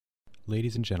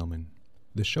Ladies and gentlemen,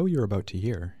 the show you're about to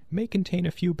hear may contain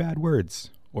a few bad words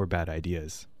or bad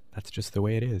ideas. That's just the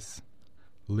way it is.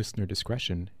 Listener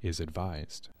discretion is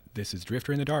advised. This is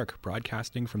Drifter in the Dark,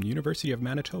 broadcasting from the University of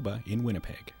Manitoba in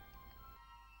Winnipeg.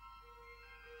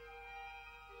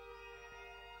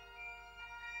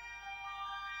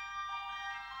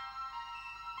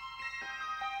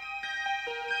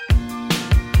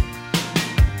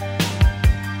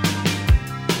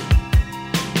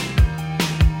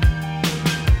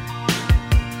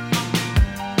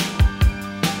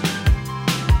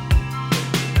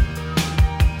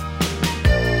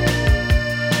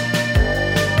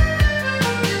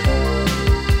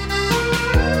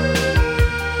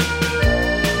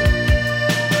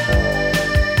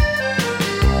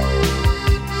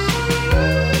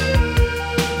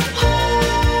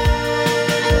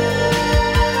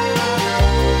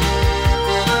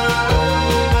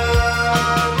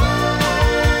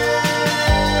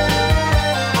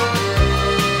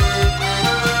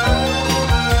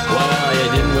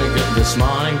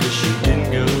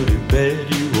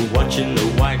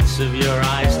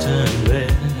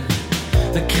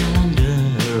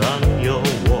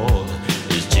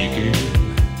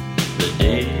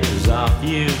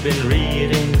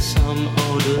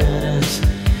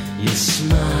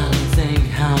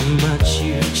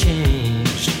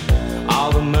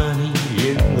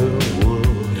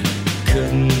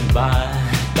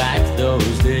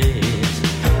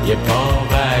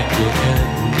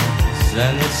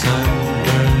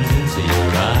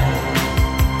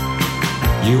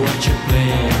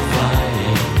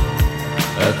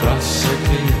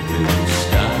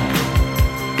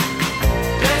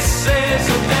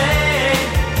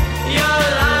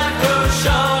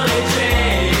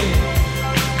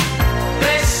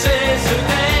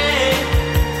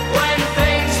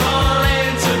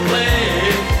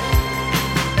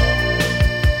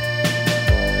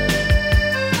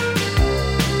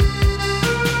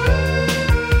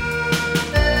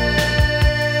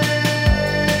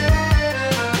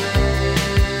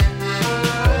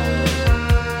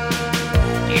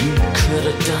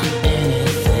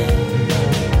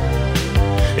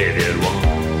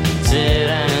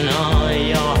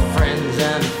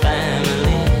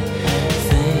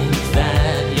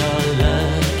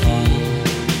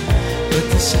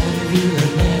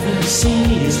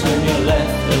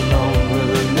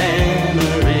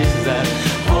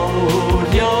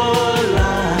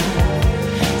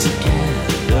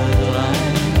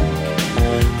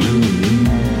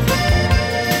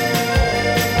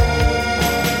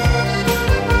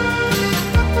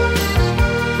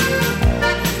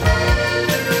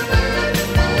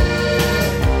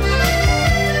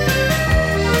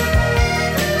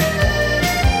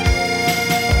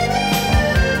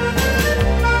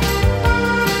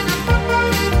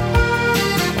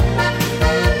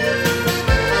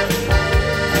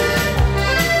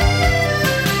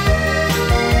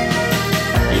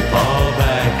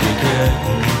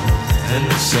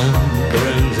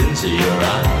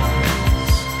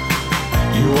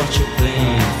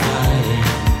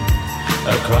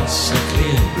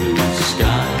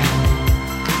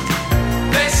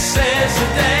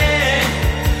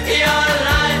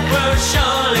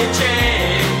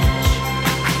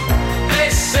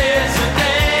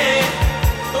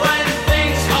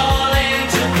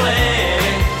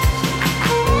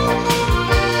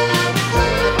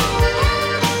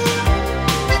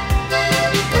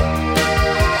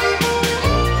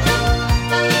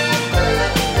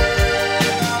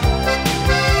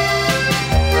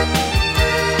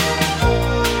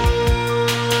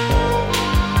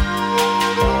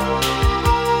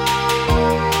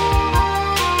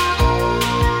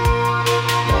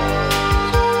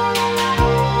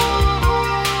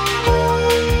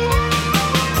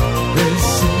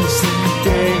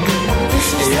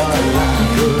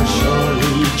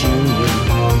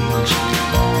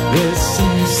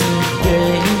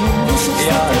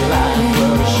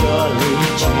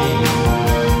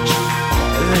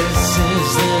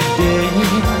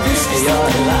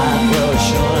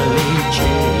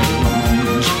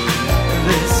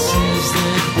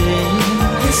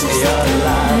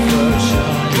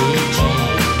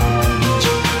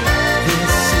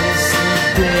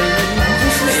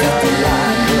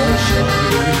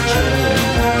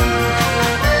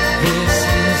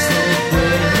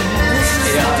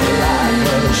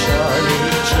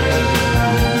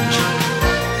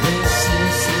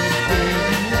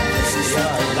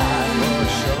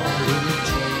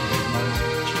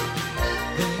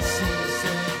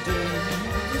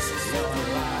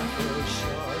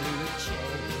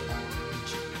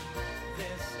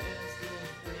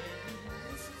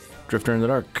 Drifter in the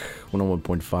Dark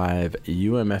 101.5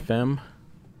 UMFM.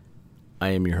 I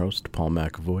am your host, Paul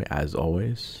McAvoy, as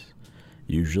always.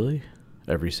 Usually,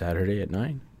 every Saturday at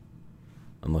 9.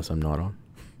 Unless I'm not on.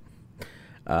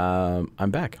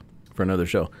 I'm back for another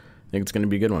show. I think it's going to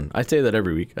be a good one. I say that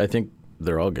every week. I think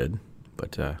they're all good,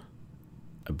 but I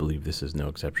believe this is no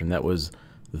exception. That was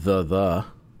The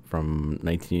from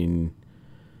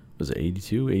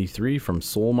 82, 83 from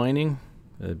Soul Mining.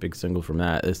 A big single from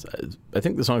that. I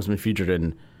think the song's been featured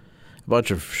in a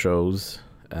bunch of shows.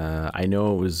 I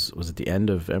know it was at the end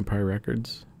of Empire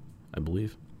Records, I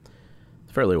believe.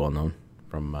 It's fairly well known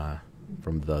from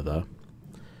The.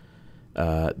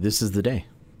 This is the Day,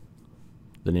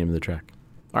 the name of the track.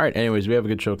 All right, anyways, we have a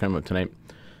good show coming up tonight.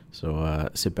 So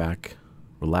sit back,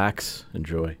 relax,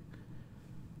 enjoy.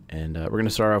 And we're going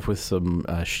to start off with some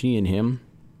She and Him.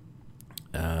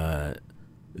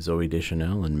 Zooey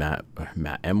Deschanel and Matt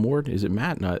M. Ward. Is it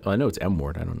Matt? No, I know it's M.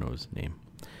 Ward. I don't know his name.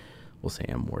 We'll say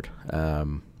M. Ward.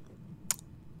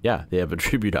 Yeah, they have a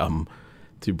tribute album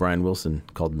to Brian Wilson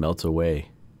called Melt Away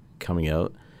coming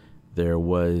out. There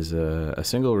was a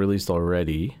single released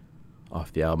already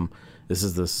off the album. This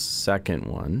is the second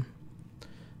one,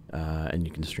 and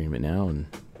you can stream it now. And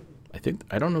I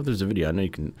don't know if there's a video. I know you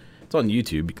can. It's on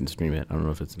YouTube. You can stream it. I don't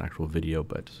know if it's an actual video,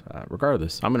 but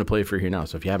regardless, I'm going to play it for you here now.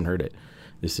 So if you haven't heard it,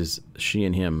 this is She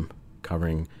and Him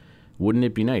covering "Wouldn't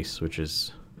It Be Nice," which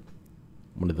is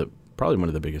probably one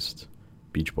of the biggest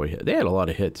Beach Boy hits. They had a lot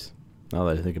of hits. Now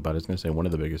that I think about it, I was going to say one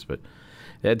of the biggest, but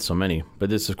they had so many. But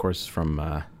this, of course,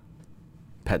 from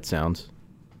Pet Sounds,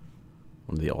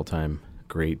 one of the all-time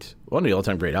great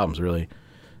albums, really.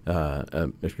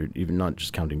 If you're even not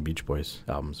just counting Beach Boys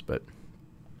albums, but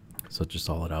such a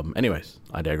solid album. Anyways,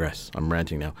 I digress. I'm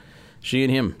ranting now. She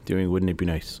and Him doing "Wouldn't It Be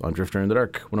Nice" on Drifter in the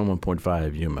Dark,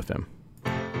 101.5 UMFM.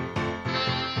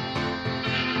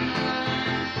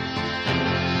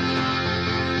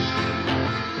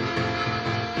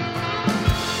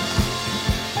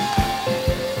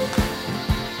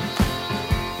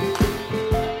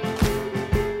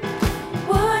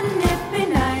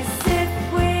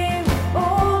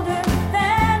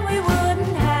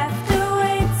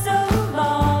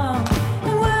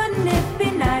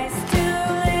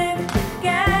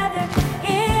 Together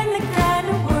in the kind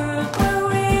of world where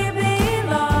we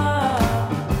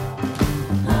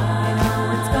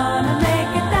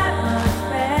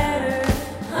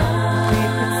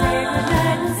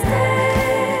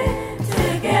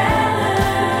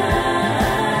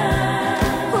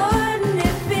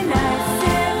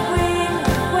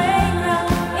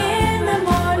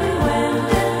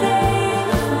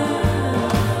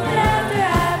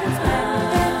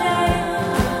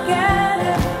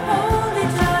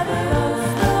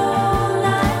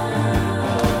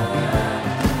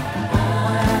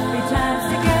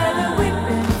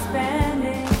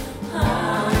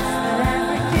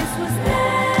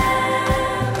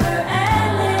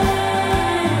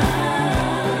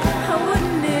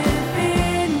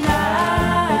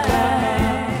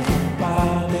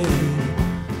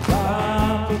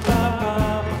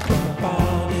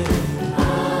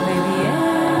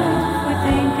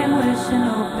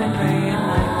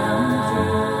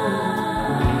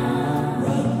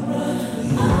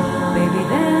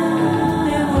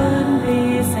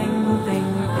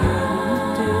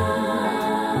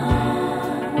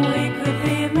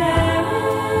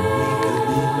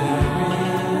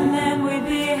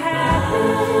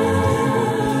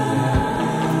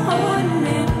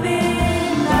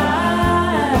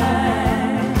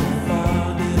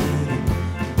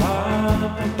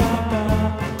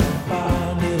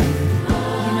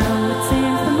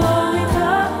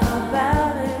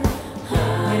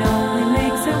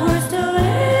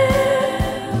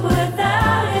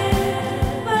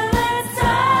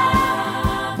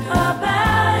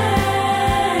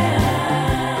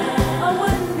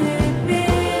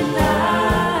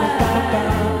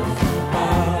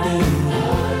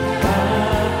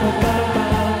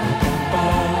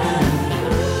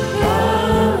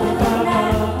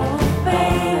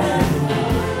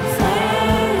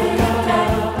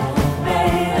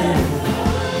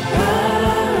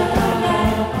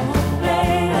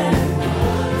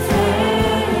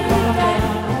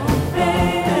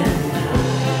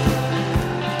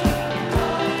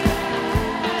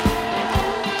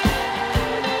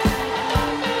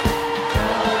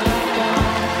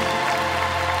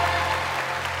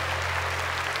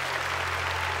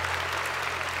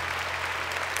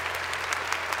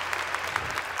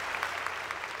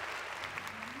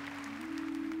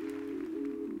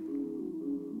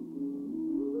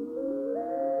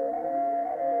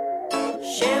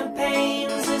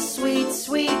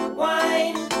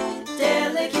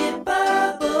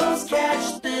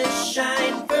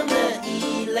shine from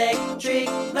the electric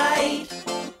light.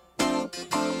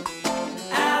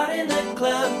 Out in the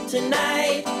club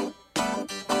tonight.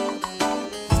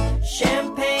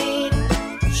 Champagne,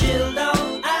 chilled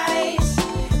on ice.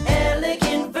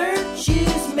 Elegant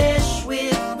virtues mesh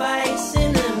with vice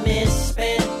in a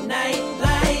misspent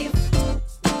nightlife.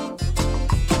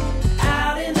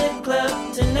 Out in the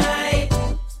club tonight.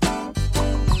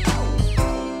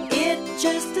 It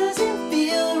just doesn't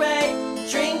feel right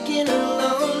drinking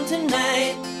alone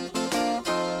tonight.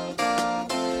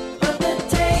 But the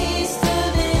taste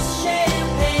of this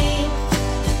champagne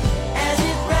as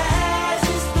it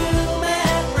rises through my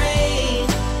brain,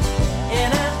 and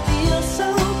I feel so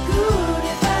good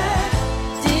if I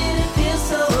didn't feel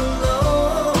so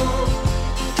alone.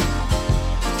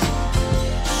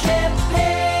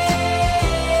 Champagne.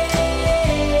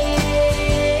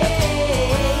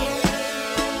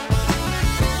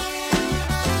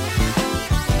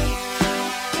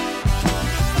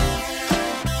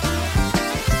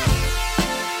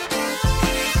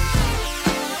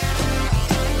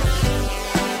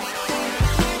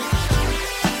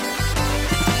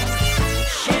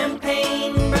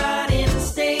 Champagne brought in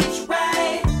stage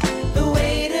right. The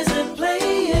waiter's a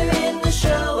player in the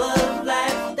show of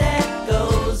life that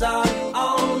goes on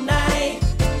all night.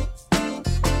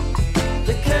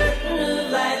 The curtain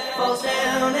of light falls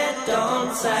down at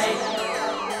dawn sight.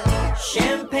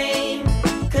 Champagne,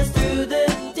 'cause through the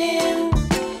din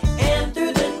and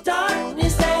through the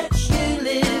darkness that you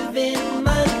live in,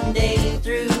 Monday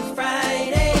through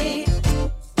Friday.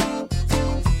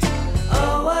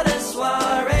 Oh, what a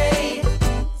soiree.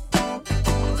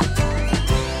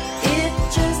 It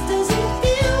just doesn't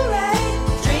feel right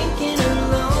drinking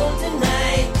alone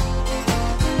tonight.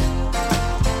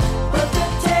 But the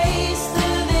taste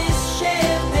of this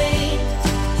champagne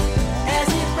as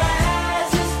it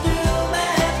rises through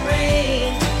my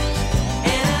brain,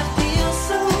 and I feel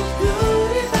so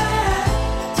good if I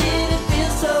didn't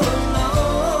feel so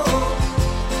alone.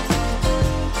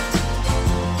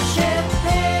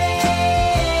 Champagne,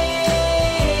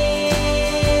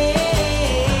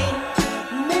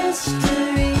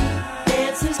 mystery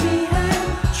dances behind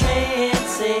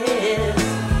trances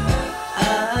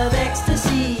of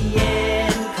ecstasy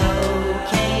and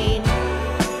cocaine.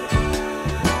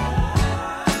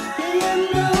 The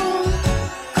unknown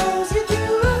calls you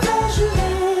through a flash of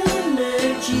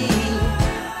energy,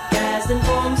 guised in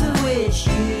forms of which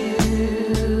you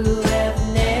have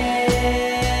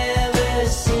never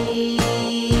seen.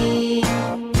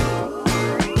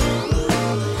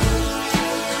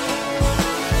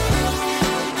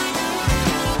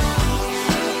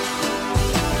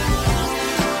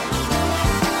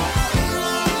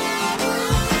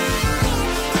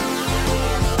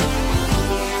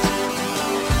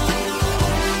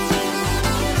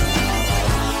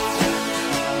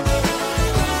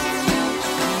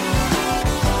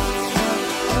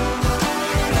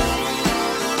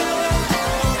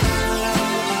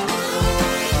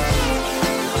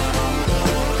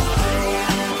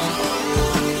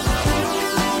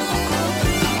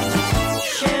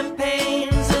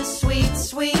 Champagne's a sweet,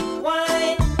 sweet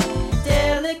wine.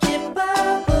 Delicate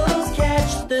bubbles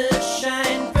catch the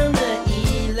shine from the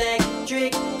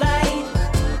electric light.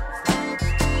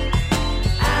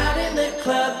 Out in the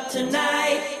club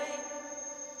tonight.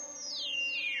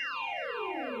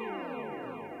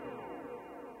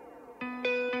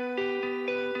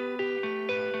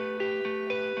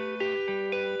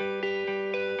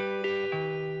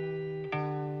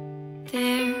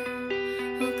 There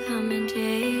will come a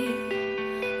day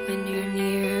when you're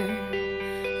near,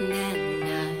 then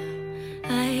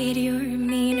you're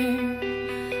meaner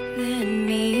than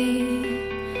me,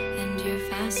 and you're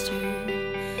faster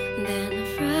than a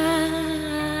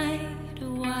fright.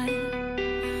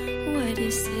 What do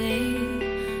you say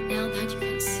now that you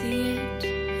can see it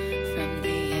from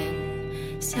the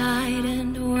inside?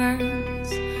 And words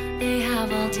they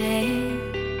have all day.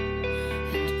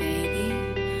 And baby,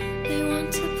 they want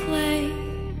to play.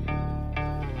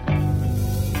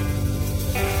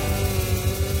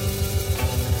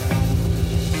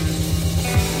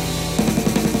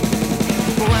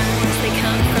 Words, they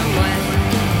come from wet,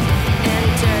 and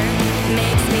dirt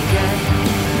makes me good.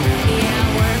 Yeah,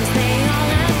 worms, they all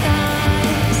have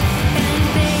thighs,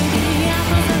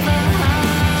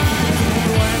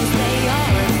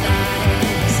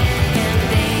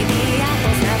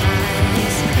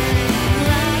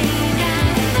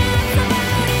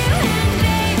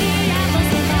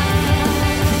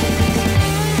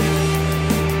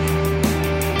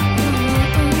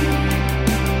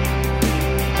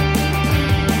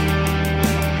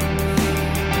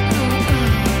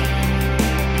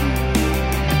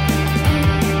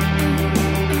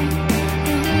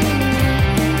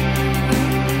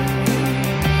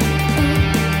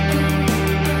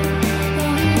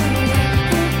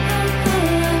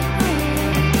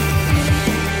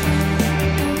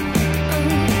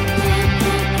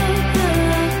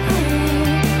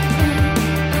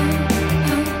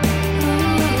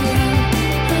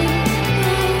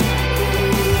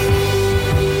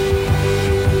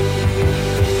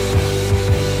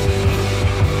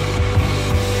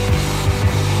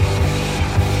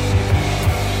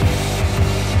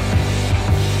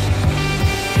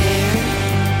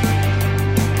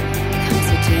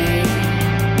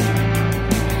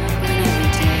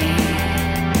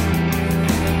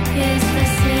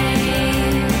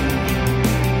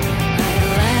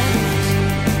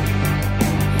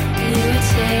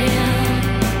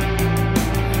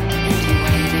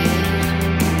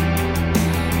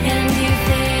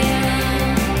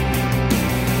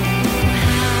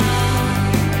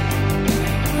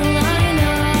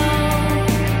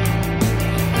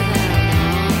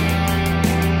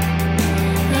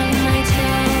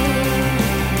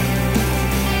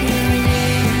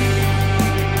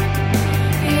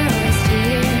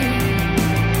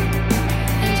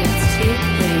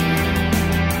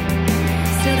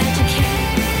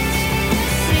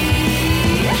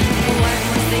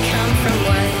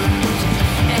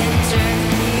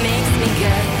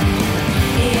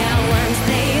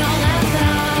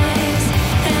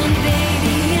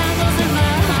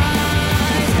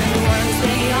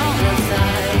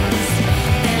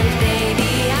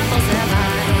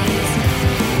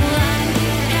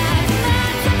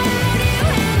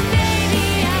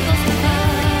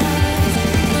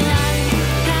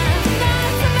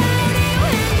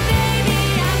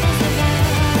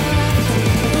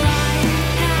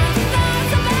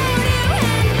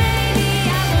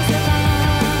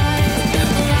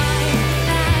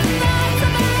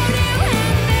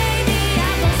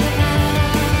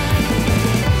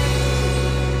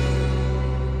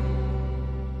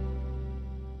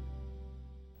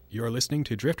 listening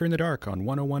to Drifter in the Dark on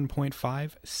 101.5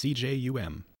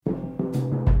 CJUM.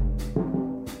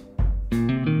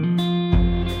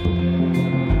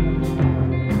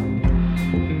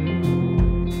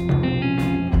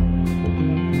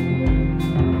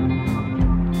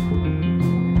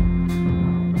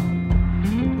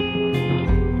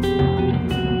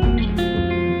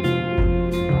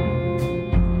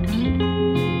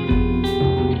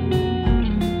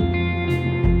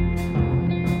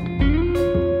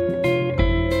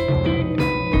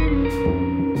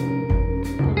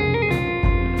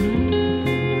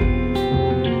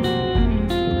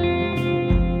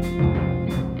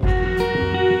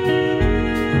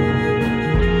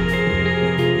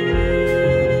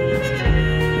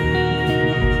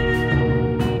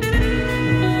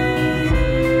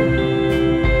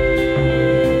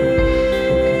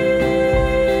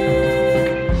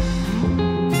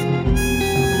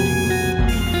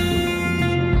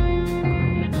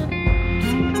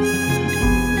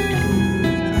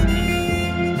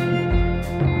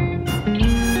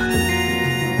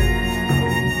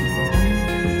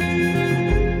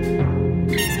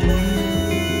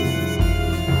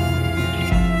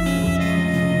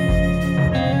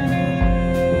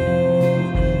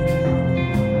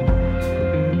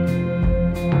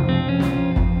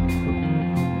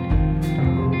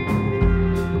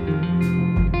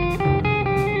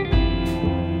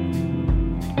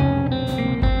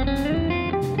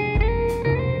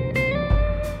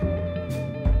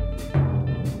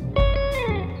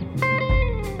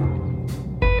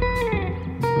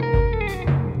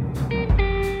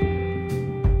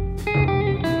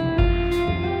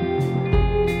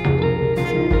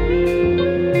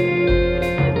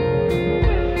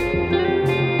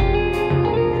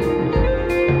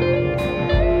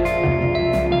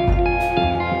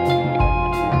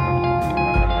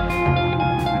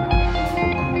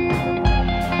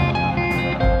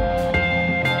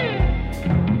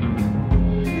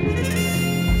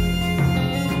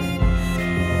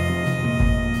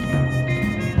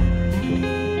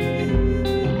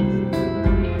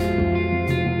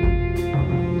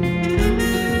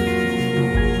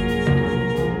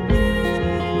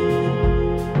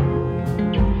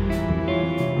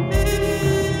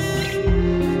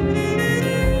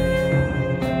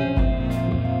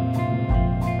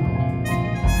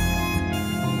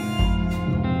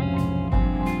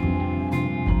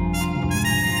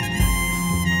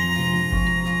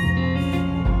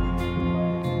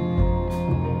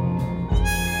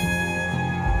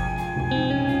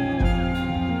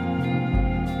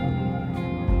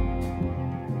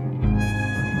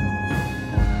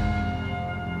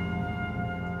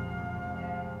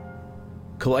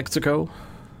 Calexico,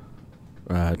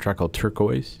 a track called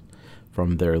Turquoise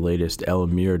from their latest El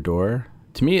Mirador.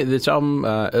 To me, this album,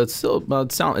 it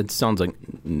sounds like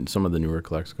some of the newer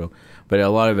Calexico, but a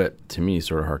lot of it, to me,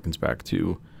 sort of harkens back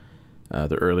to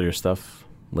the earlier stuff,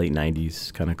 late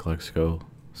 90s kind of Calexico,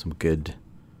 some good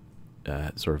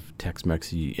sort of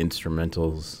Tex-Mexy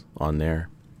instrumentals on there.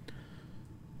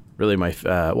 Really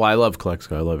I love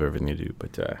Calexico, I love everything they do,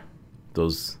 but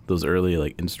those early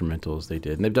like instrumentals they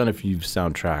did, and they've done a few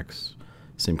soundtracks,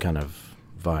 same kind of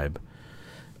vibe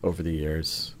over the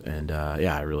years, and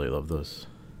yeah, I really love those.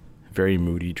 Very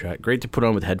moody track, great to put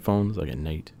on with headphones like at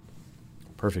night.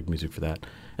 Perfect music for that.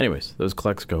 Anyways, those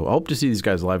Calexico. I hope to see these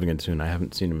guys live again soon. I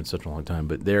haven't seen them in such a long time,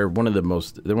 but they're one of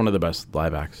the best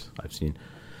live acts I've seen.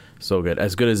 So good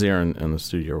as they are in the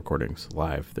studio recordings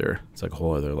live. It's like a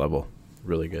whole other level.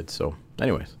 Really good. So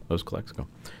anyways, those Calexico.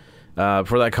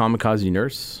 For that, Kamikaze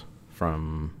Nurse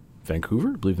from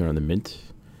Vancouver. I believe they're on the Mint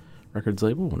Records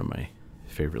label, one of my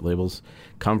favorite labels.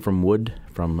 Come From Wood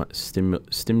from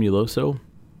Stimuloso,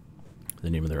 the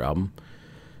name of their album.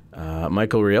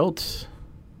 Michael Rielt.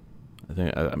 I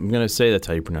think I'm going to say that's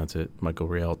how you pronounce it. Michael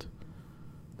Rielt.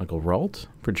 Michael Rault?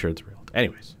 Pretty sure it's Rielt.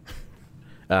 Anyways.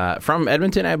 From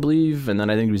Edmonton, I believe, and then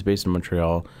I think he was based in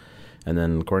Montreal. And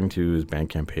then according to his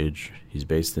Bandcamp page, he's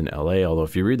based in LA. Although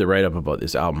if you read the write-up about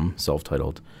this album,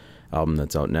 self-titled album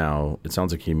that's out now, it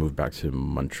sounds like he moved back to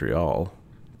Montreal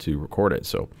to record it.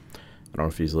 So I don't know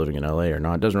if he's living in LA or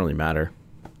not. It doesn't really matter.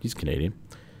 He's Canadian.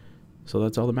 So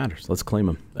that's all that matters. Let's claim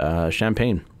him.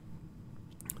 Champagne,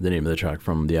 the name of the track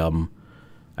from the album.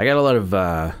 I got a lot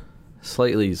of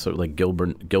slightly sort of like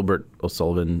Gilbert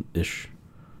O'Sullivan-ish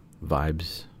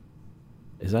vibes.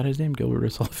 Is that his name, Gilbert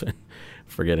O'Sullivan?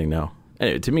 Forgetting now.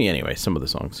 Anyway, to me, anyway, some of the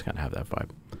songs kind of have that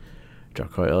vibe. Which I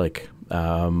quite like.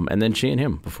 And then She and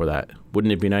Him before that.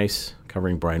 Wouldn't It Be Nice?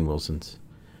 Covering Brian Wilson's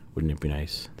Wouldn't It Be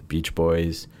Nice? The Beach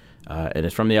Boys. And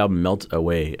it's from the album Melt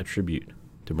Away, a tribute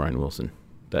to Brian Wilson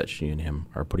that She and Him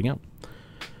are putting out.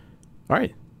 All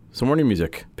right. Some more new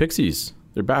music. Pixies.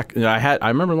 They're back. I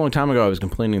remember a long time ago I was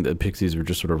complaining that Pixies were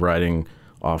just sort of riding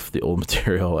off the old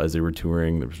material as they were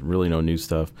touring. There was really no new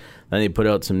stuff. Then they put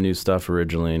out some new stuff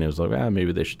originally, and it was like,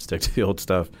 maybe they should stick to the old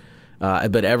stuff.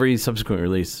 But every subsequent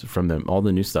release from them, all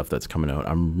the new stuff that's coming out,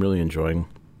 I'm really enjoying.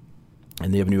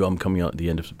 And they have a new album coming out at the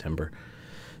end of September.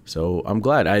 So I'm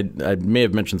glad. I may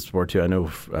have mentioned this before too. I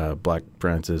know Black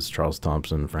Francis, Charles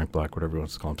Thompson, Frank Black, whatever he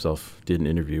wants to call himself, did an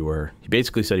interview where he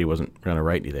basically said he wasn't going to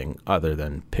write anything other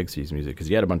than Pixies music because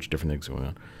he had a bunch of different things going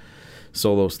on.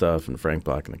 Solo stuff and Frank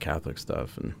Black and the Catholic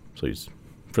stuff. And so he's,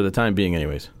 for the time being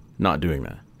anyways, not doing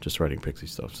that, just writing Pixie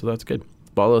stuff. So that's good.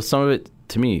 But although some of it,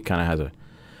 to me, kind of has a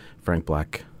Frank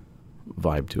Black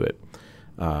vibe to it.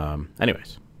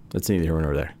 Anyways. That's neither here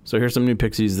nor there. So here's some new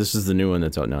Pixies. This is the new one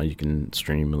that's out now. You can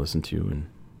stream and listen to and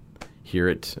hear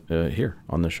it here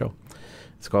on the show.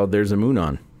 It's called There's a Moon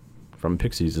On from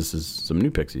Pixies. This is some new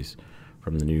Pixies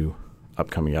from the new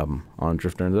upcoming album on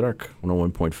Drifter in the Dark,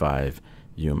 101.5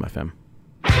 UMFM.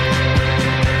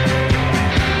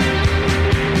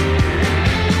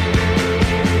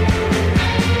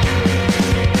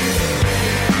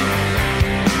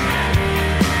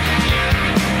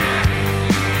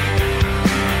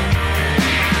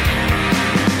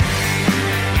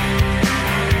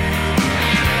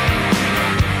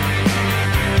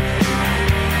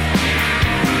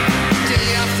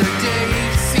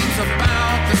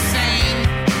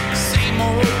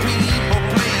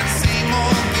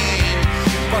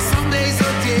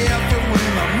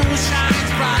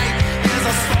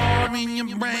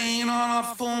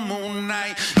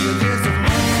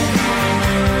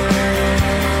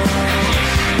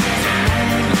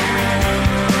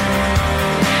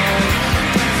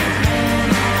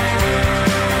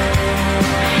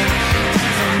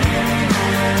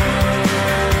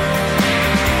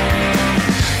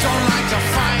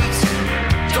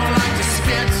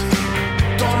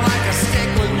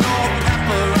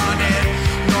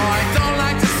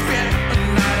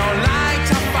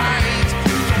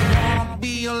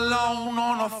 Alone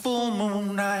on a full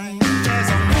moon night. There's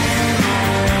a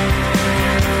moon.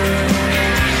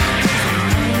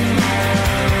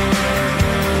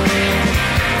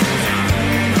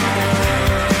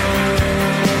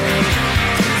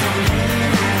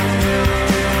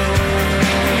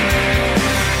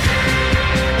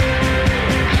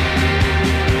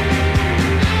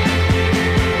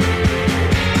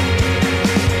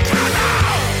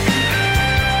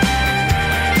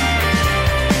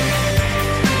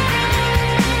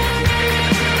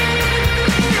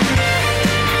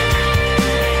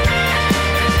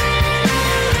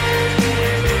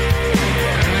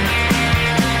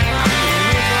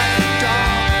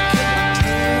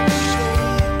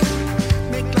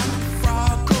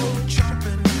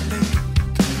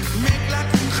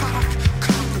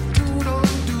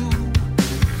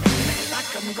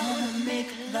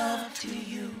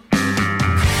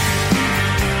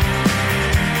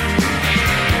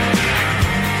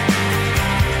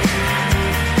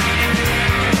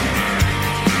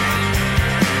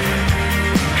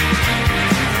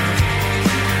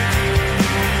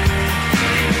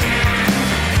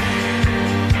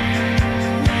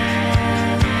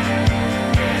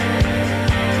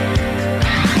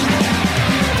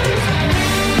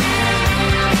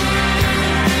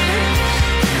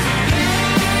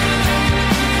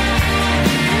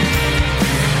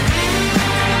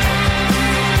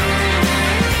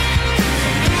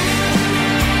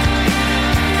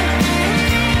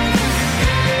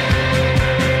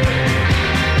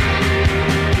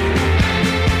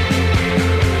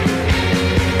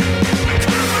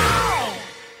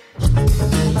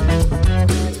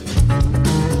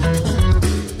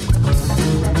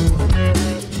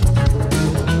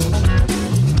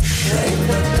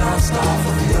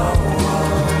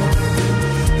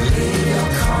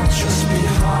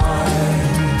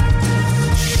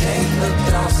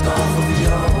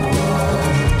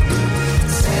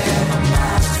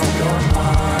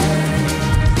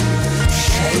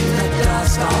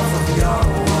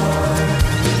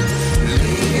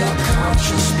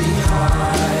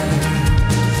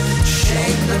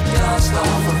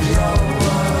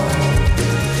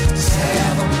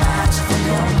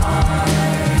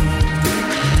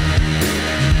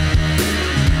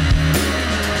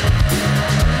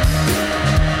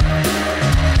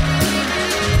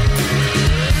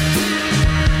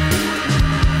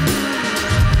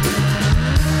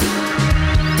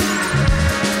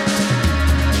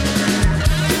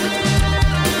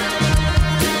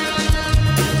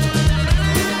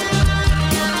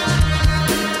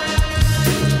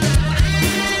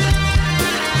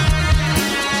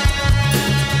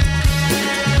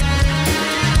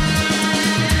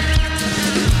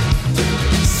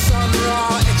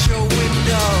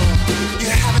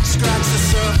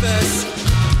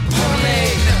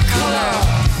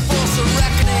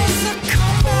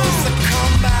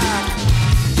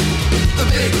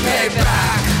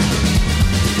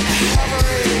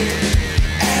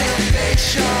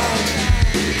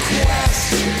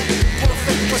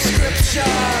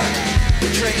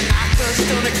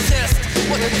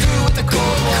 We're through with the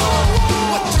Cold War.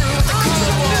 We're through with the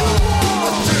Cold War.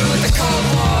 We're through with the Cold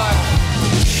War.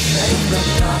 Shake the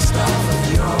dust off of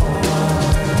your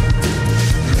world.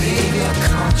 Leave your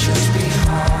conscience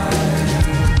behind.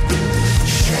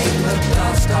 Shake the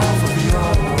dust off of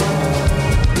your world.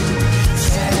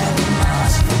 Tear the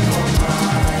mask from your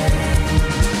mind.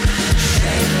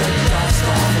 Shake the dust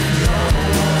off of your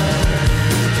world.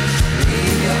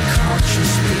 Leave your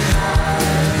conscience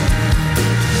behind.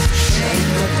 Shake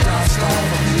the dust off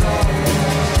of your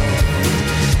world.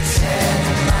 Tear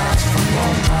the mask from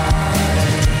your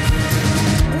mind.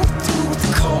 We're through with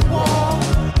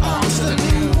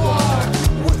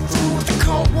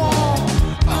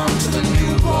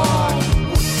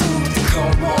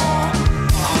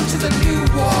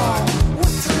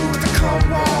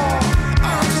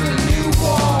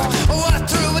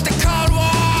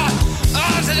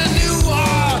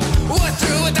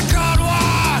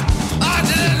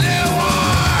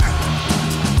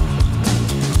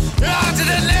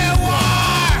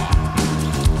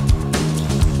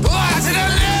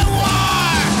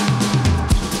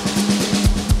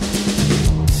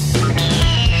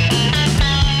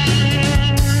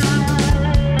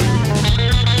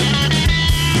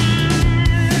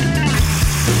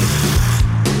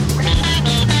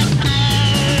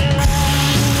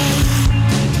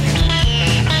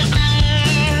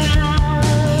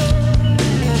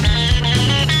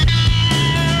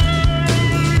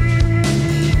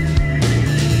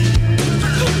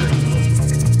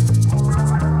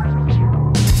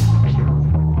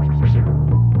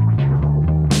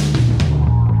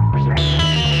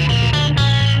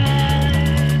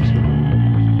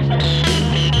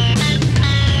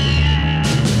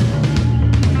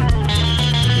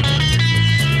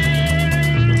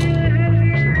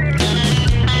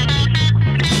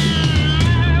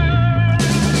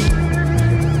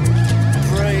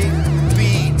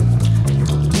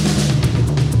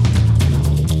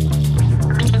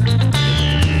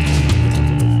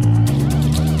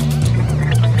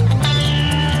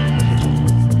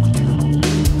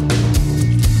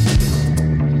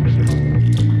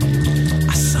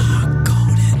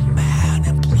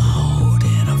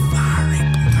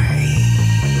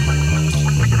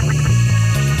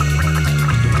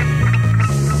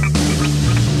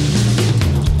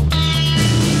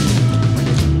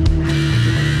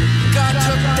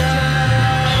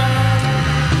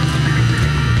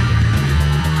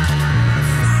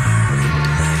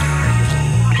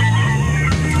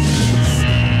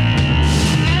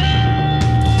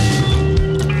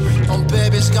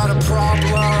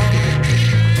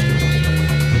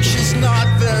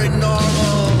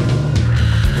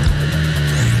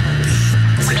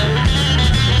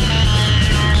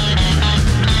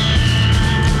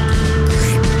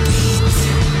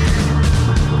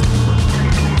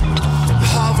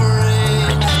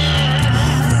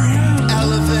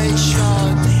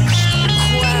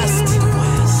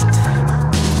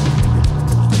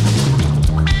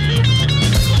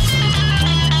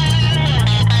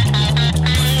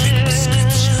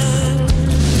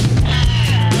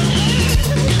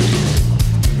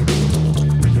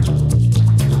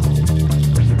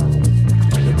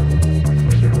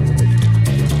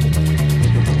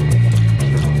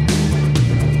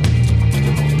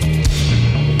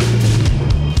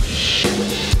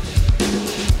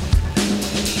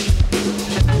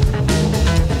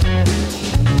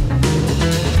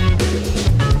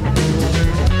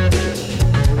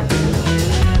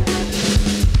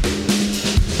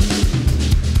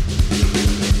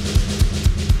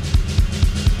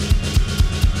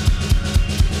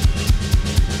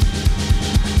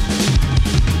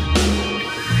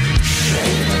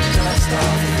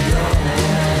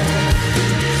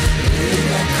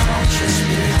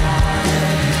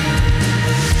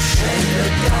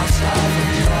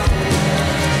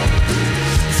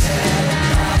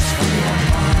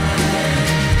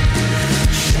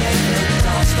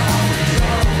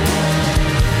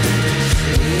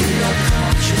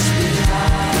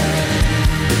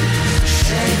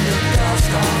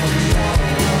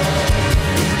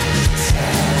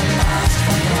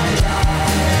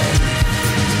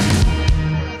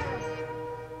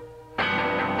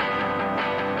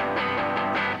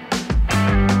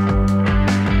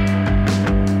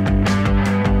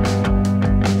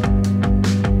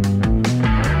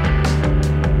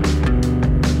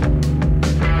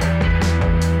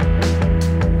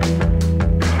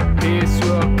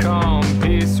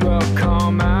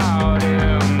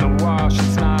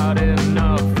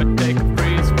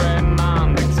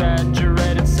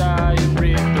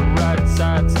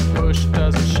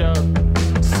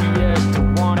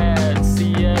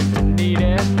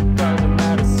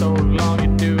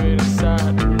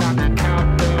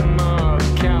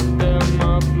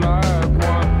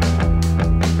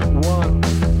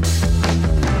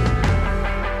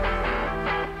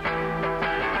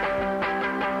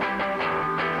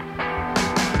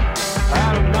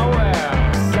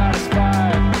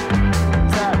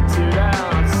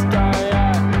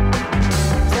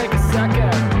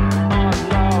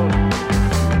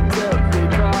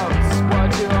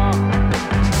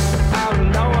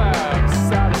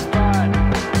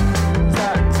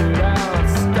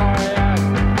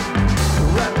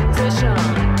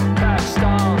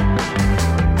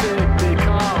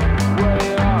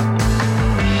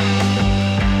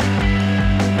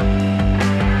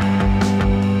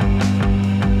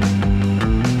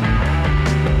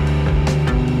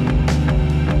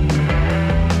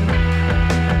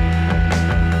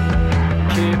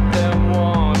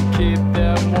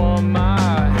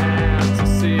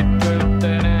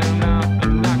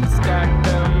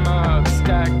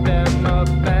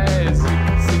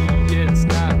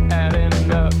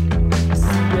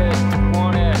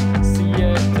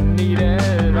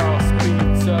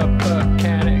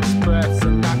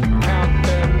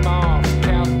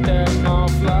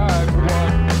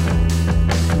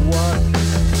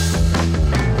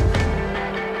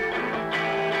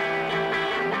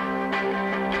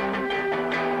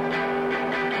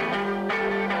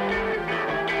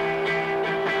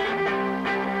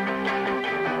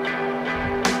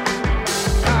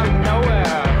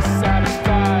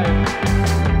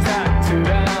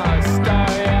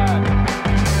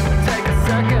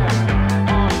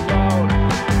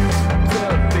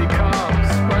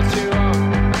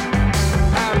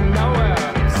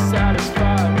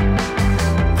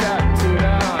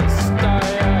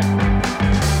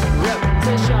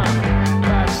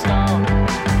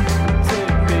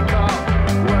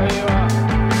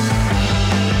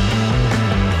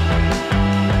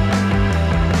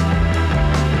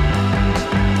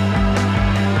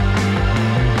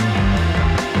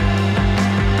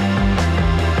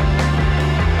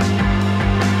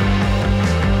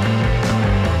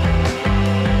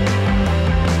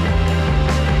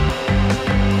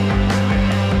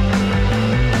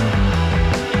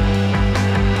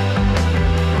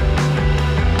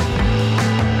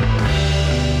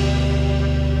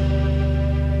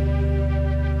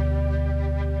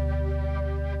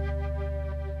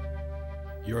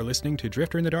You're listening to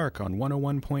Drifter in the Dark on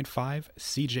 101.5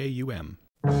 CJUM.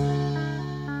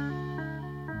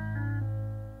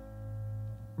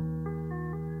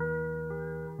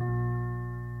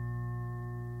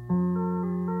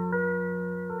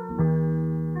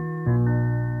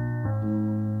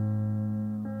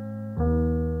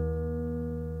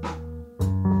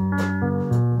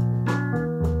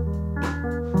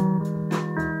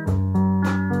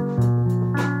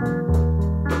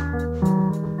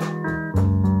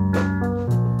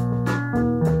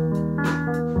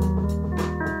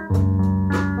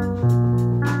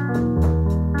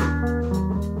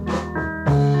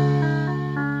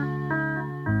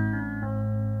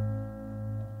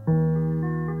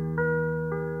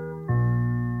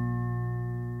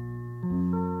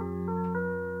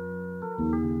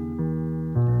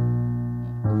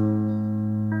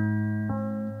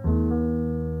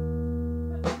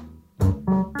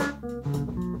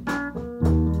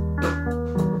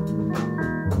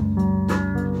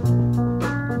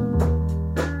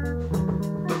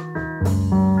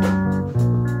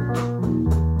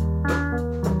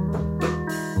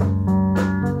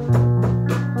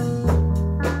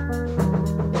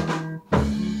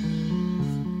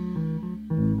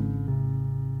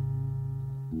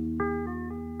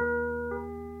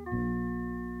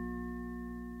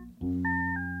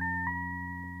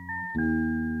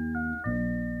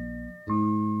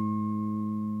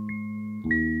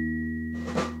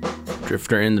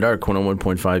 Drifter in the Dark,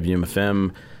 101.5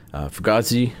 UMFM.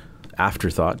 Fugazi,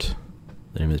 Afterthought,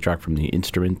 the name of the track from the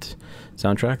Instrument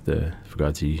soundtrack, the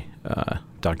Fugazi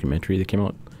documentary that came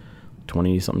out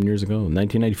 20-something years ago,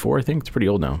 1994, I think. It's pretty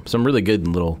old now. Some really good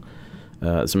little,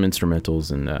 some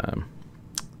instrumentals and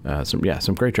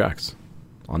some great tracks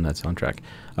on that soundtrack.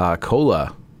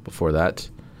 Cola, before that,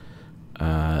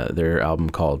 their album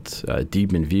called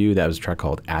Deep in View. That was a track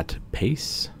called At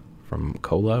Pace from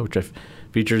Cola, which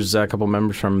features a couple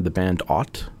members from the band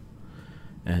Ought,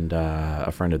 and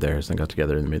a friend of theirs. They got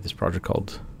together and made this project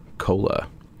called Cola.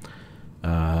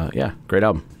 Yeah, great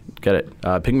album. Get it.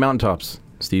 Pink Mountaintops,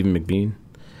 Stephen McBean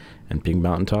and Pink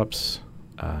Mountaintops.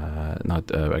 I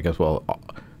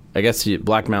guess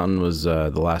Black Mountain was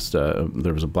the last.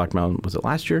 There was a Black Mountain. Was it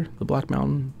last year? The Black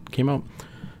Mountain came out.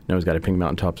 Now he's got a Pink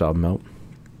Mountaintops album out.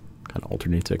 Kind of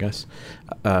alternates, I guess.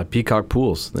 Peacock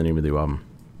Pools, the name of the album.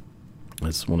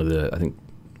 It's one of the, I think,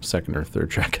 second or third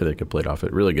track I think I played off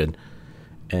it. Really good.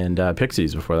 And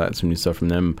Pixies before that. Some new stuff from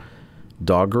them.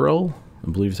 Doggerel, I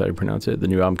believe is how you pronounce it. The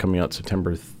new album coming out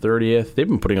September 30th. They've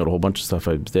been putting out a whole bunch of stuff.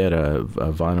 They had a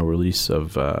vinyl release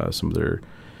of some of their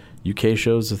UK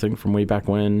shows, I think, from way back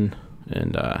when.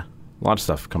 And a lot of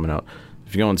stuff coming out.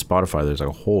 If you go on Spotify, there's like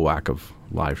a whole whack of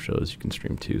live shows you can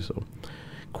stream too. So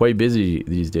quite busy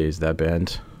these days, that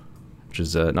band, which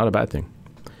is not a bad thing.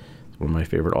 One of my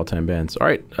favorite all-time bands. All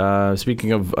right,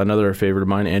 speaking of another favorite of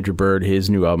mine, Andrew Bird,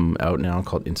 his new album out now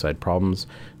called Inside Problems,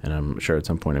 and I'm sure at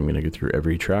some point I'm going to go through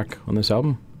every track on this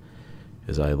album,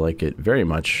 because I like it very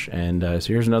much. And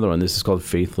so here's another one. This is called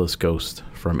Faithless Ghost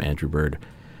from Andrew Bird,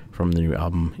 from the new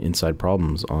album Inside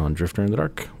Problems on Drifter in the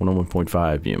Dark,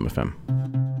 101.5 UMFM.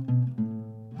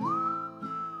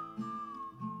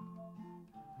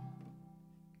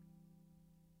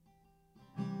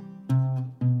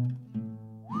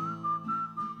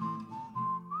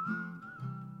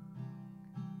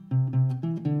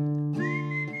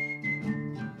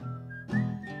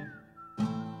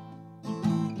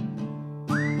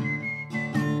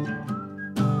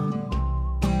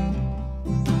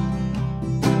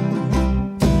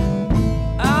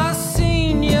 I've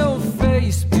seen your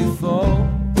face before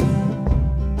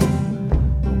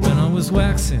when I was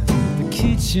waxing the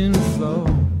kitchen floor.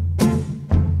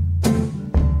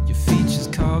 Your features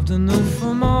carved enough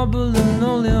from marble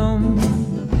linoleum,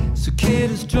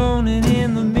 cicadas droning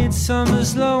in the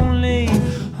midsummer's lonely.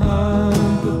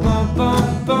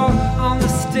 On the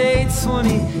stage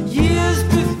 20 years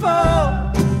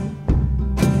before,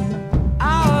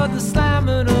 I heard the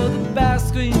slamming of the back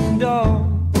screen door.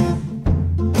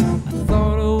 I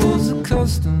thought I was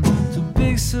accustomed to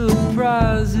big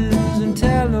surprises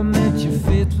until I met your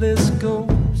faithless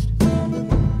ghost.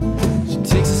 She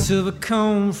takes a silver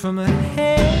comb from her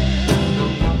head,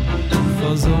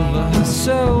 falls over her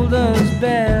shoulders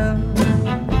bare,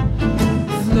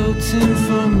 floating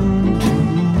from room to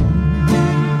room.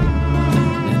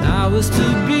 And I was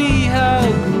to be her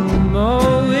groom.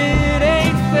 Oh, it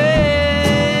ain't fair.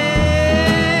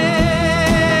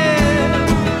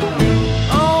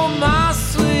 Oh, my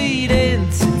sweet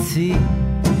entity,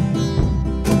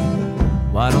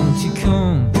 why don't you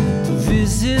come to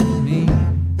visit me?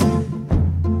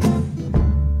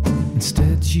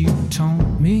 Instead you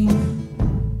taunt me.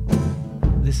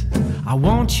 Listen.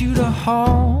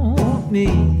 haunt me.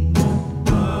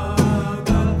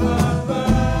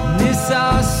 This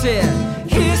all said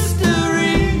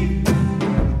history.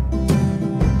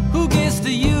 Who gets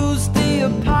to use the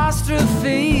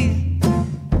apostrophe?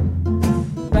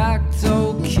 Back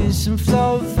toe kissing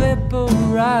floor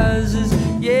vaporizes.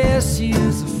 Yes, she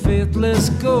is a faithless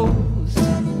ghost.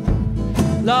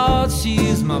 Lord, she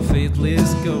is my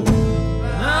faithless ghost.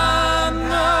 Na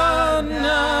na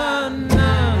na na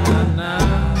na na.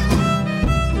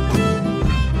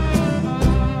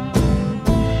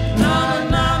 Na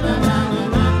na na na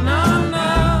na na na.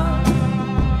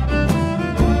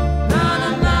 Na na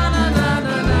na na na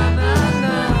na na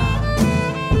na.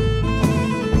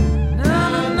 Na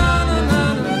na na na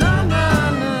na na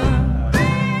na.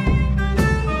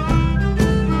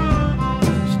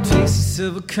 She takes a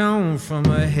silver cone from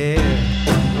her hair,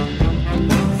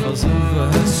 falls over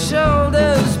her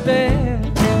shoulders bare.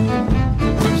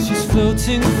 She's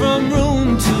floating from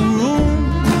room to room,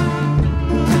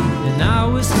 and I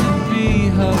was to be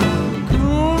her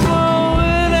groom. Oh,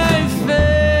 it ain't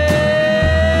fair.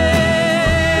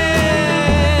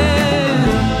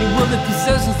 Your worldly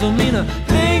possessions don't mean a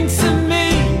thing to me.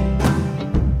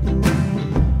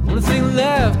 Only thing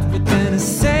left within is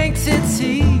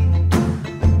sanctity.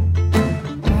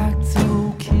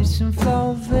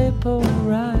 Floor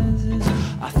vaporizes.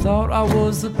 I thought I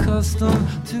was accustomed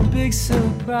to big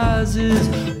surprises.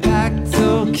 Back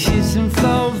door kissing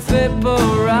floor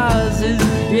vaporizes.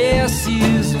 Yeah, she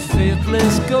is a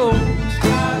faithless ghost.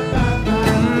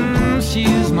 She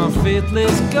is my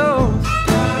faithless ghost.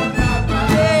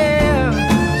 Yeah,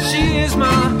 she is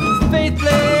my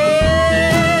faithless.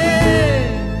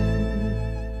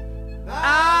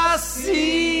 I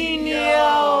seen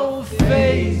your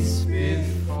face.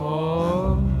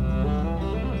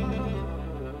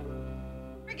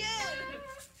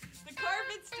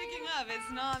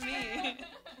 It's not me.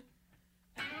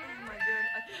 Oh my god,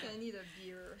 I think I need a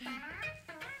beer.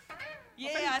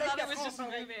 Yeah, I thought it was just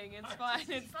moving. It's fine.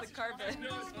 It's the carpet.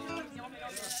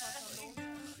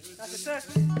 That's it.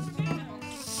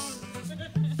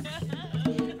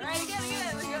 Alright, again.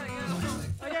 Let's go.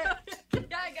 Okay.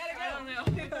 Yeah, I gotta go. I don't know.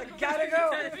 Gotta go.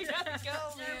 We gotta go,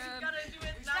 man. Gotta do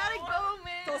it now. Gotta go,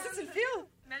 man. Attends, c'est le fil.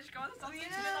 Mais je commence à sentir que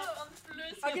tu Yeah. vas en prendre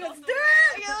plus. Okay, let's do it.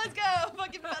 Okay, let's go.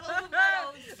 Fucking pedals and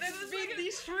pedals. Let's beat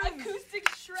these shrooms. Acoustic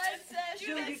shred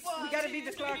session. Dude, we gotta beat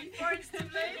the clock. Okay.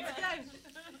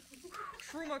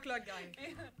 Shroom o'clock, gang.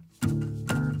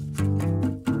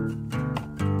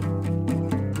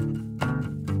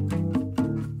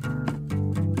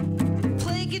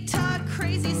 Play guitar,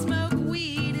 crazy, smoke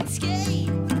weed, and skate.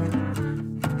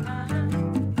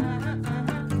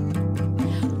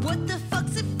 What the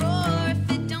fuck's it for if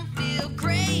it don't feel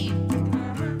great?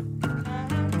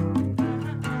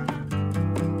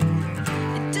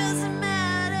 It doesn't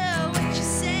matter what you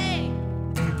say.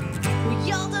 Well,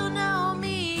 y'all don't know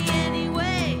me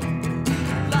anyway.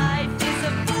 Life is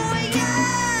a voyage.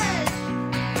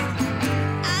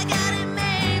 I got it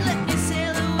made, let me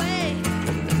sail away.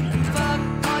 Fuck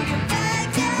all your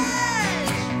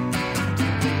baggage.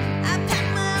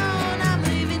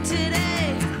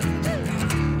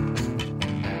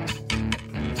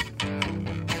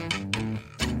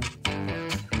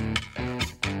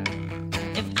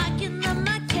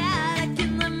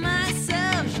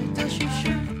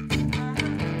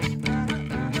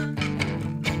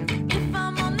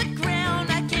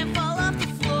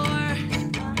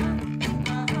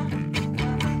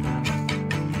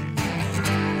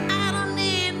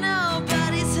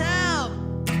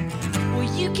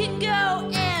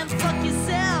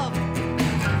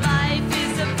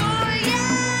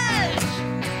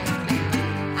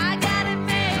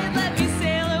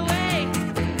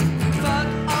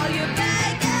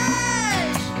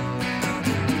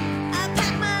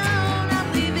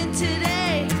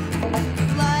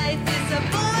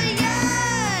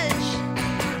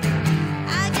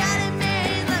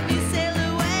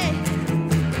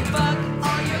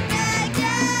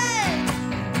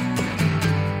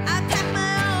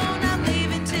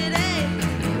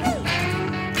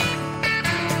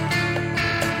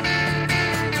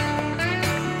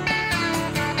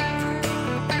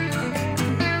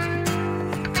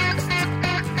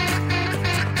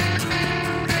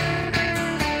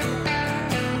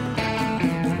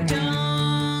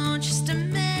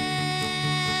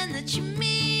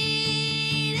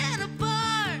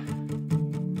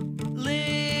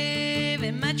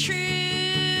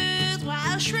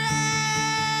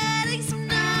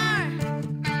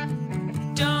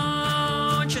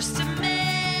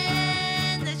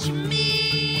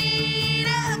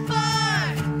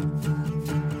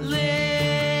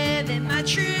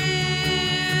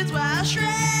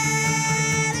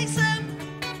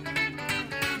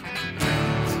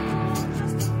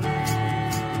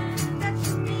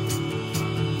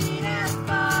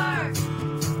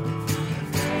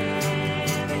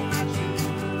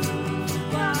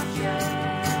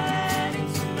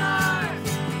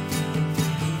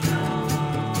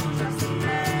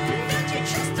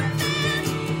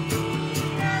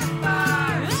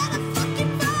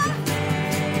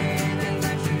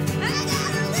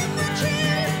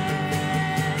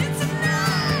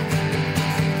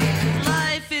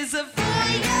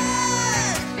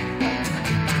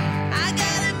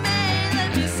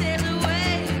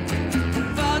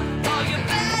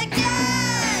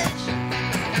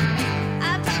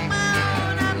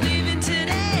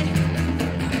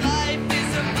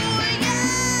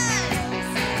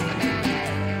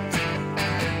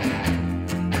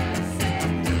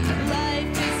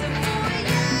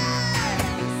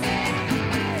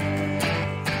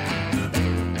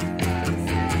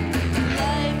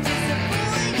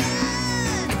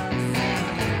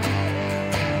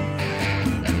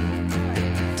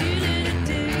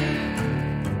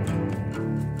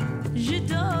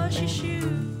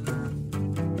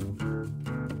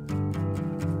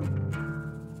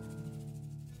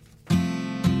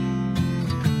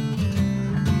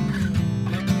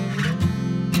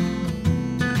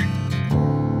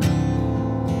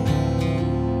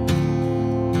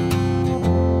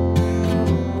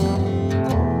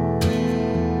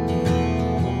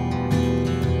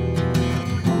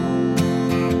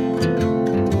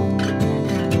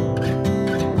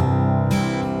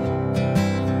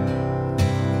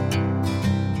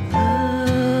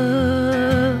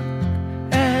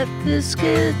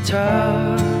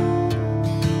 guitar.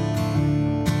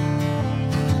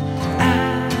 I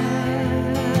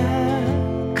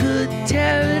could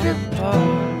tear it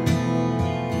apart,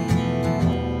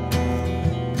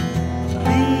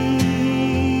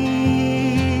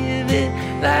 leave it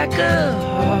like a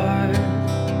heart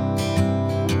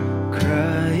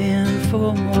crying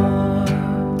for more.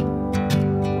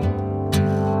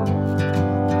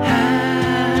 High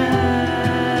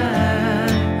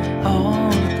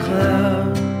on a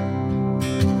cloud,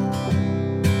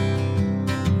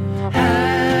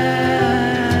 high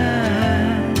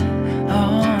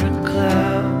on a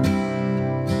cloud,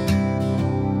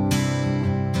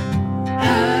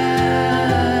 high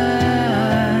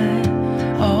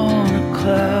on a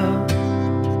cloud,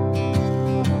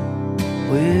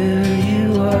 where you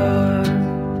are.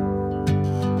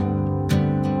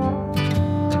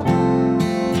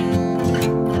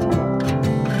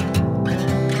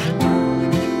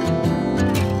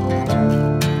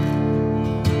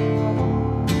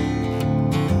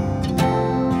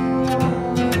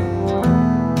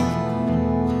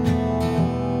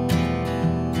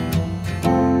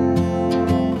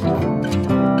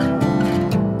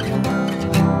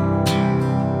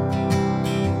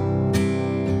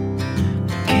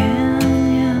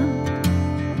 Canyon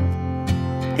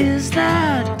is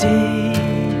that day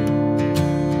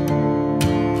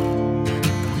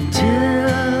till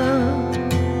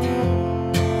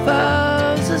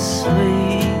falls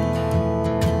asleep.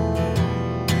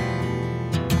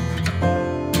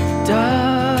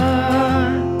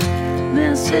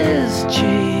 Darkness is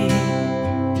cheap.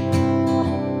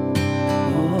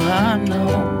 Oh, I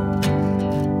know.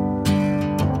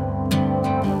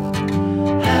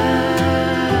 High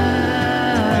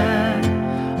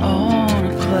on a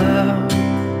cloud,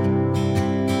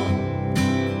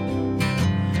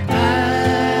 high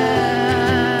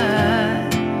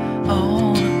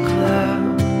on a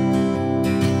cloud,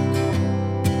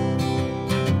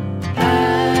 high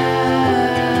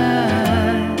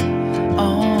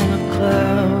on a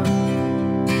cloud,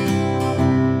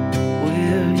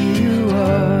 where you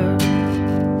are.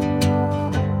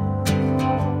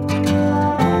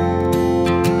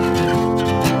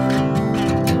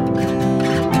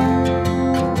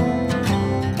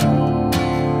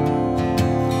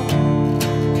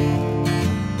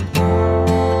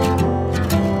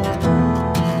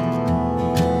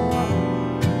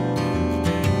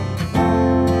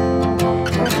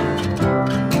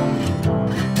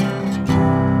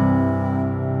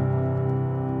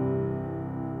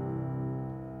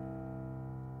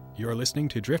 You're listening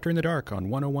to Drifter in the Dark on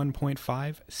 101.5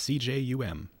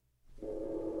 CJUM.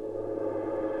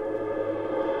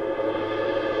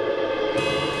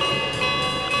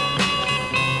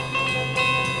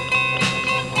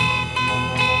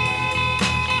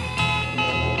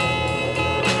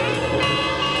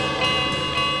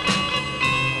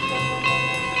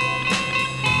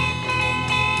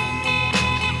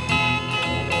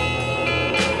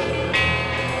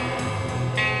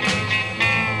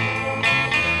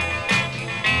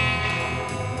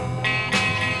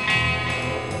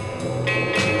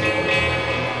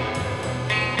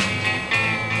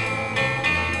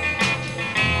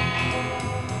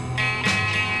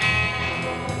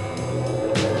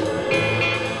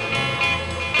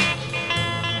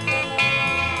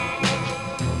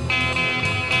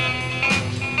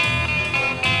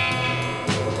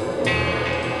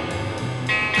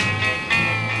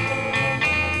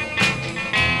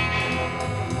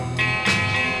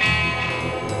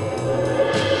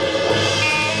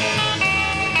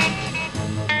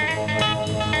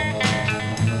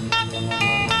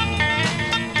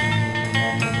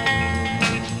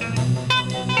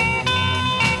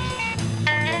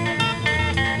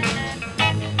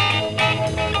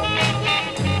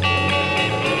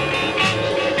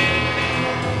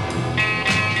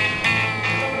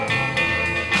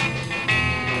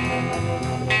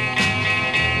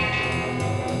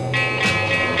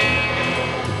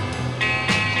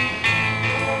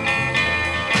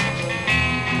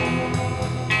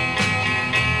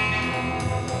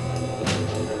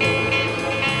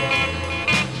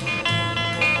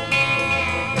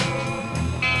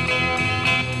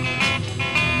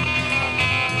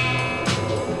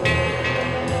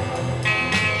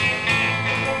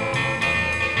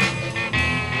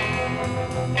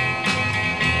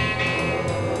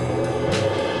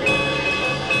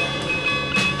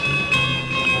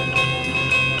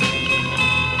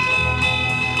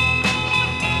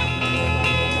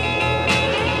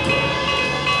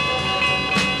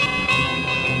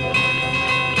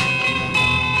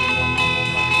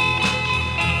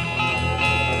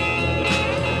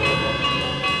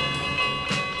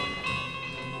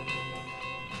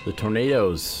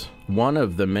 Tornadoes. One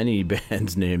of the many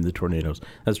bands named the Tornadoes.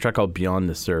 That's a track called Beyond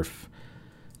the Surf,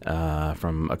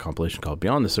 from a compilation called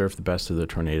Beyond the Surf, the best of the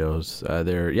Tornadoes.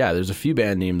 There's a few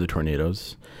band named the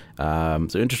Tornadoes. So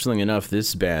interestingly enough,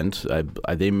 this band,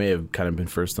 they may have kind of been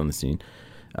first on the scene.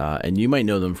 And you might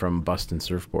know them from Bustin'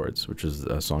 Surfboards, which is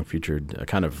a song featured,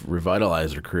 kind of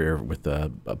revitalized their career with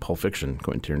Pulp Fiction.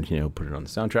 Quentin Tarantino put it on the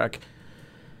soundtrack.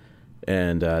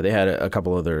 And they had a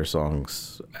couple other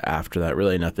songs after that,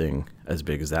 really nothing as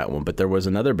big as that one. But there was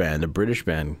another band, a British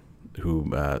band,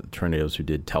 Tornadoes, who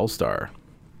did Telstar.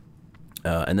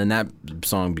 And then that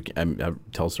song,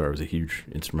 Telstar, was a huge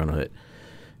instrumental hit.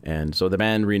 And so the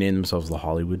band renamed themselves the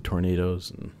Hollywood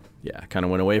Tornadoes. And kind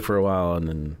of went away for a while, and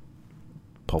then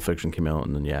Pulp Fiction came out,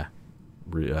 and then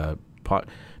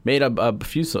made a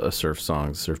few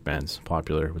surf bands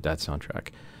popular with that soundtrack.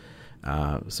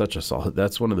 Such a solid.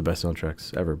 That's one of the best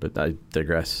soundtracks ever. But I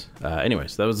digress.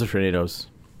 Anyways, that was the Tornadoes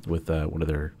with one of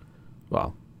their,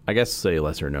 well, I guess say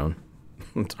lesser known.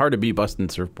 It's hard to beat Bustin'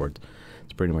 Surfboards.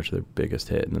 It's pretty much their biggest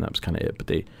hit, and then that was kind of it. But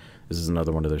this is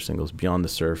another one of their singles, Beyond the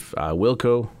Surf.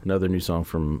 Wilco, another new song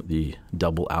from the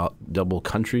Double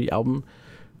Country album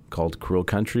called Cruel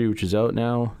Country, which is out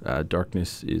now.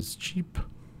 Darkness is Cheap.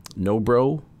 No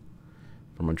Bro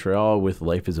from Montreal with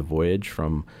Life is a Voyage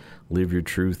from Live Your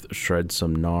Truth, Shred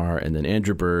Some Gnar, and then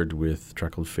Andrew Bird with a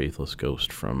track called Faithless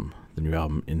Ghost from the new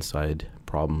album Inside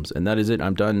Problems. And that is it.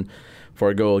 I'm done. Before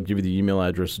I go, I'll give you the email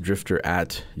address,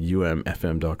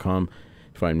 drifter@umfm.com.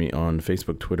 Find me on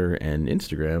Facebook, Twitter, and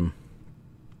Instagram.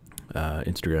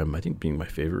 Instagram, I think, being my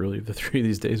favorite, really, of the three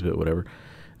these days, but whatever.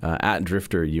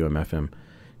 @drifterumfm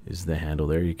is the handle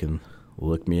there. You can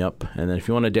look me up. And then if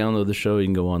you want to download the show, you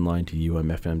can go online to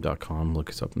umfm.com. Look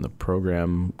us up in the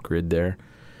program grid there.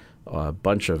 A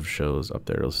bunch of shows up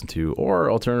there to listen to, or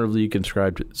alternatively, you can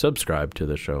subscribe to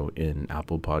the show in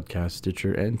Apple Podcasts,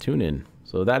 Stitcher, and TuneIn.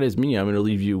 So that is me. I'm going to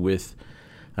leave you with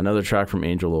another track from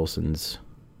Angel Olsen's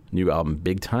new album,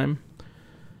 Big Time.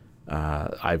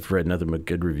 I've read nothing but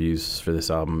good reviews for this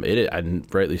album. And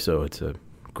rightly so. It's a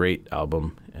great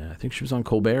album. I think she was on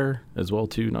Colbert as well,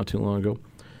 too, not too long ago.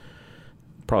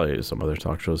 Probably some other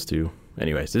talk shows, too.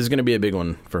 Anyways, this is going to be a big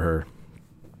one for her.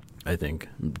 I think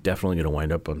definitely going to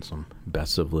wind up on some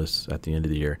best of lists at the end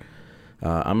of the year.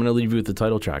 I'm going to leave you with the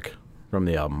title track from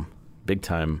the album, Big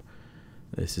Time.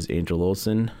 This is Angel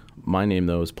Olsen. My name,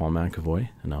 though, is Paul McAvoy,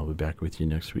 and I'll be back with you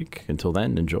next week. Until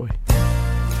then, enjoy.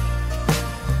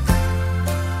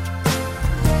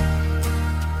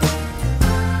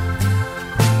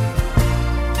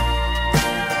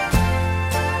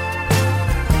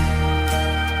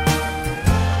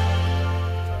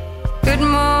 Good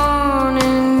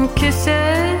morning,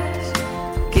 kisses,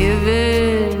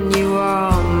 giving you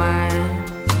all mine.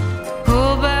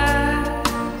 Pull back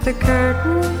the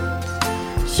curtains,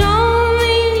 show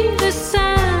me the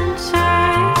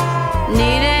sunshine.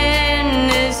 Needing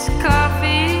this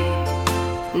coffee,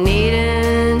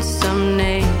 needing some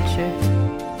nature.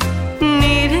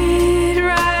 Need it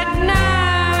right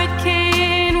now, it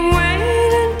can't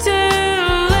wait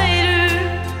until later.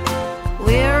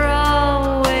 We're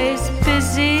always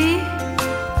busy,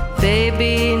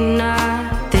 baby,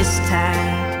 not this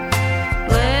time.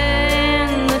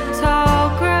 Laying the tall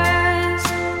grass,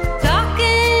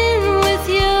 talking with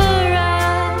your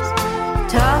eyes,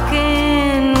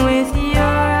 talking with your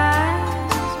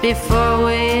eyes. Before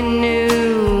we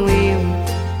knew we were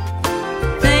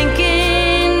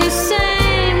thinking the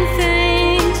same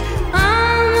things.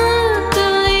 I'm a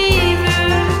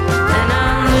believer, and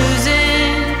I'm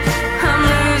losing,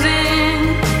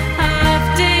 I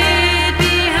left it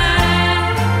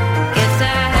behind. Guess I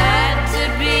had to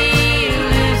be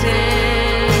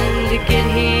losing to get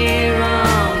here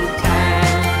on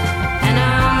time. And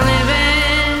I'm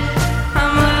living,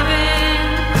 I'm loving,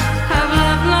 I've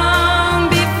loved long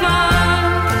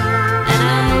before.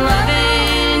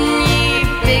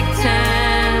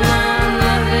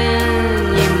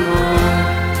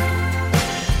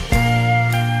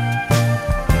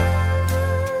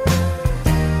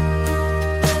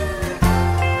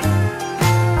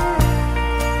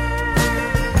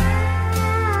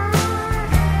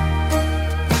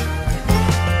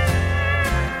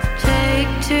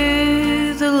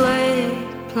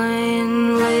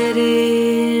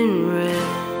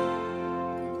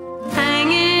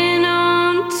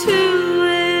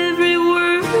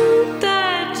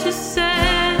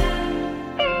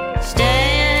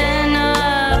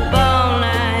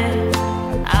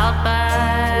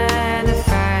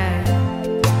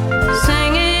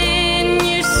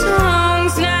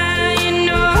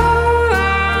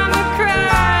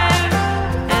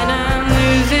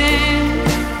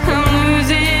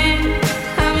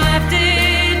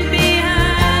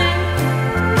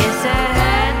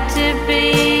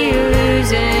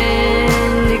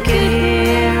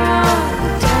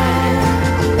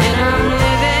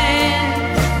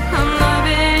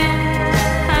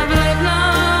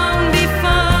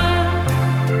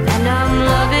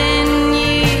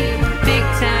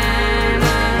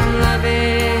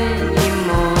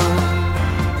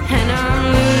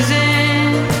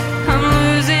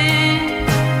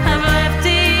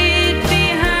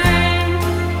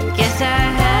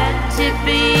 should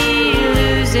be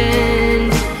losing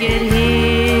to get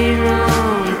here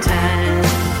on time.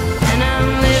 And I'm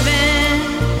living,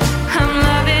 I'm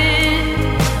loving,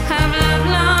 I've loved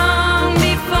long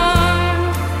before.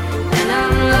 And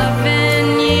I'm loving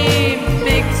you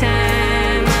big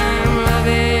time, I'm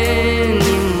loving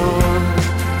you more.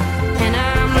 And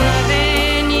I'm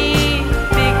loving you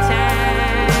big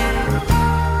time.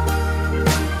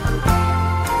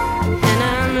 And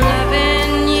I'm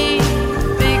loving you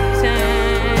big time.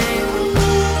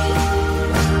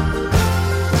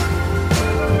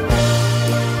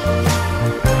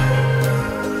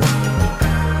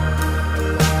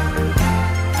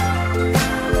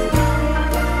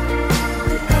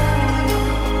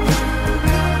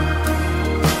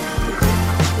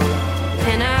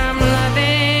 And I'm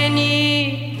loving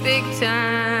you big time.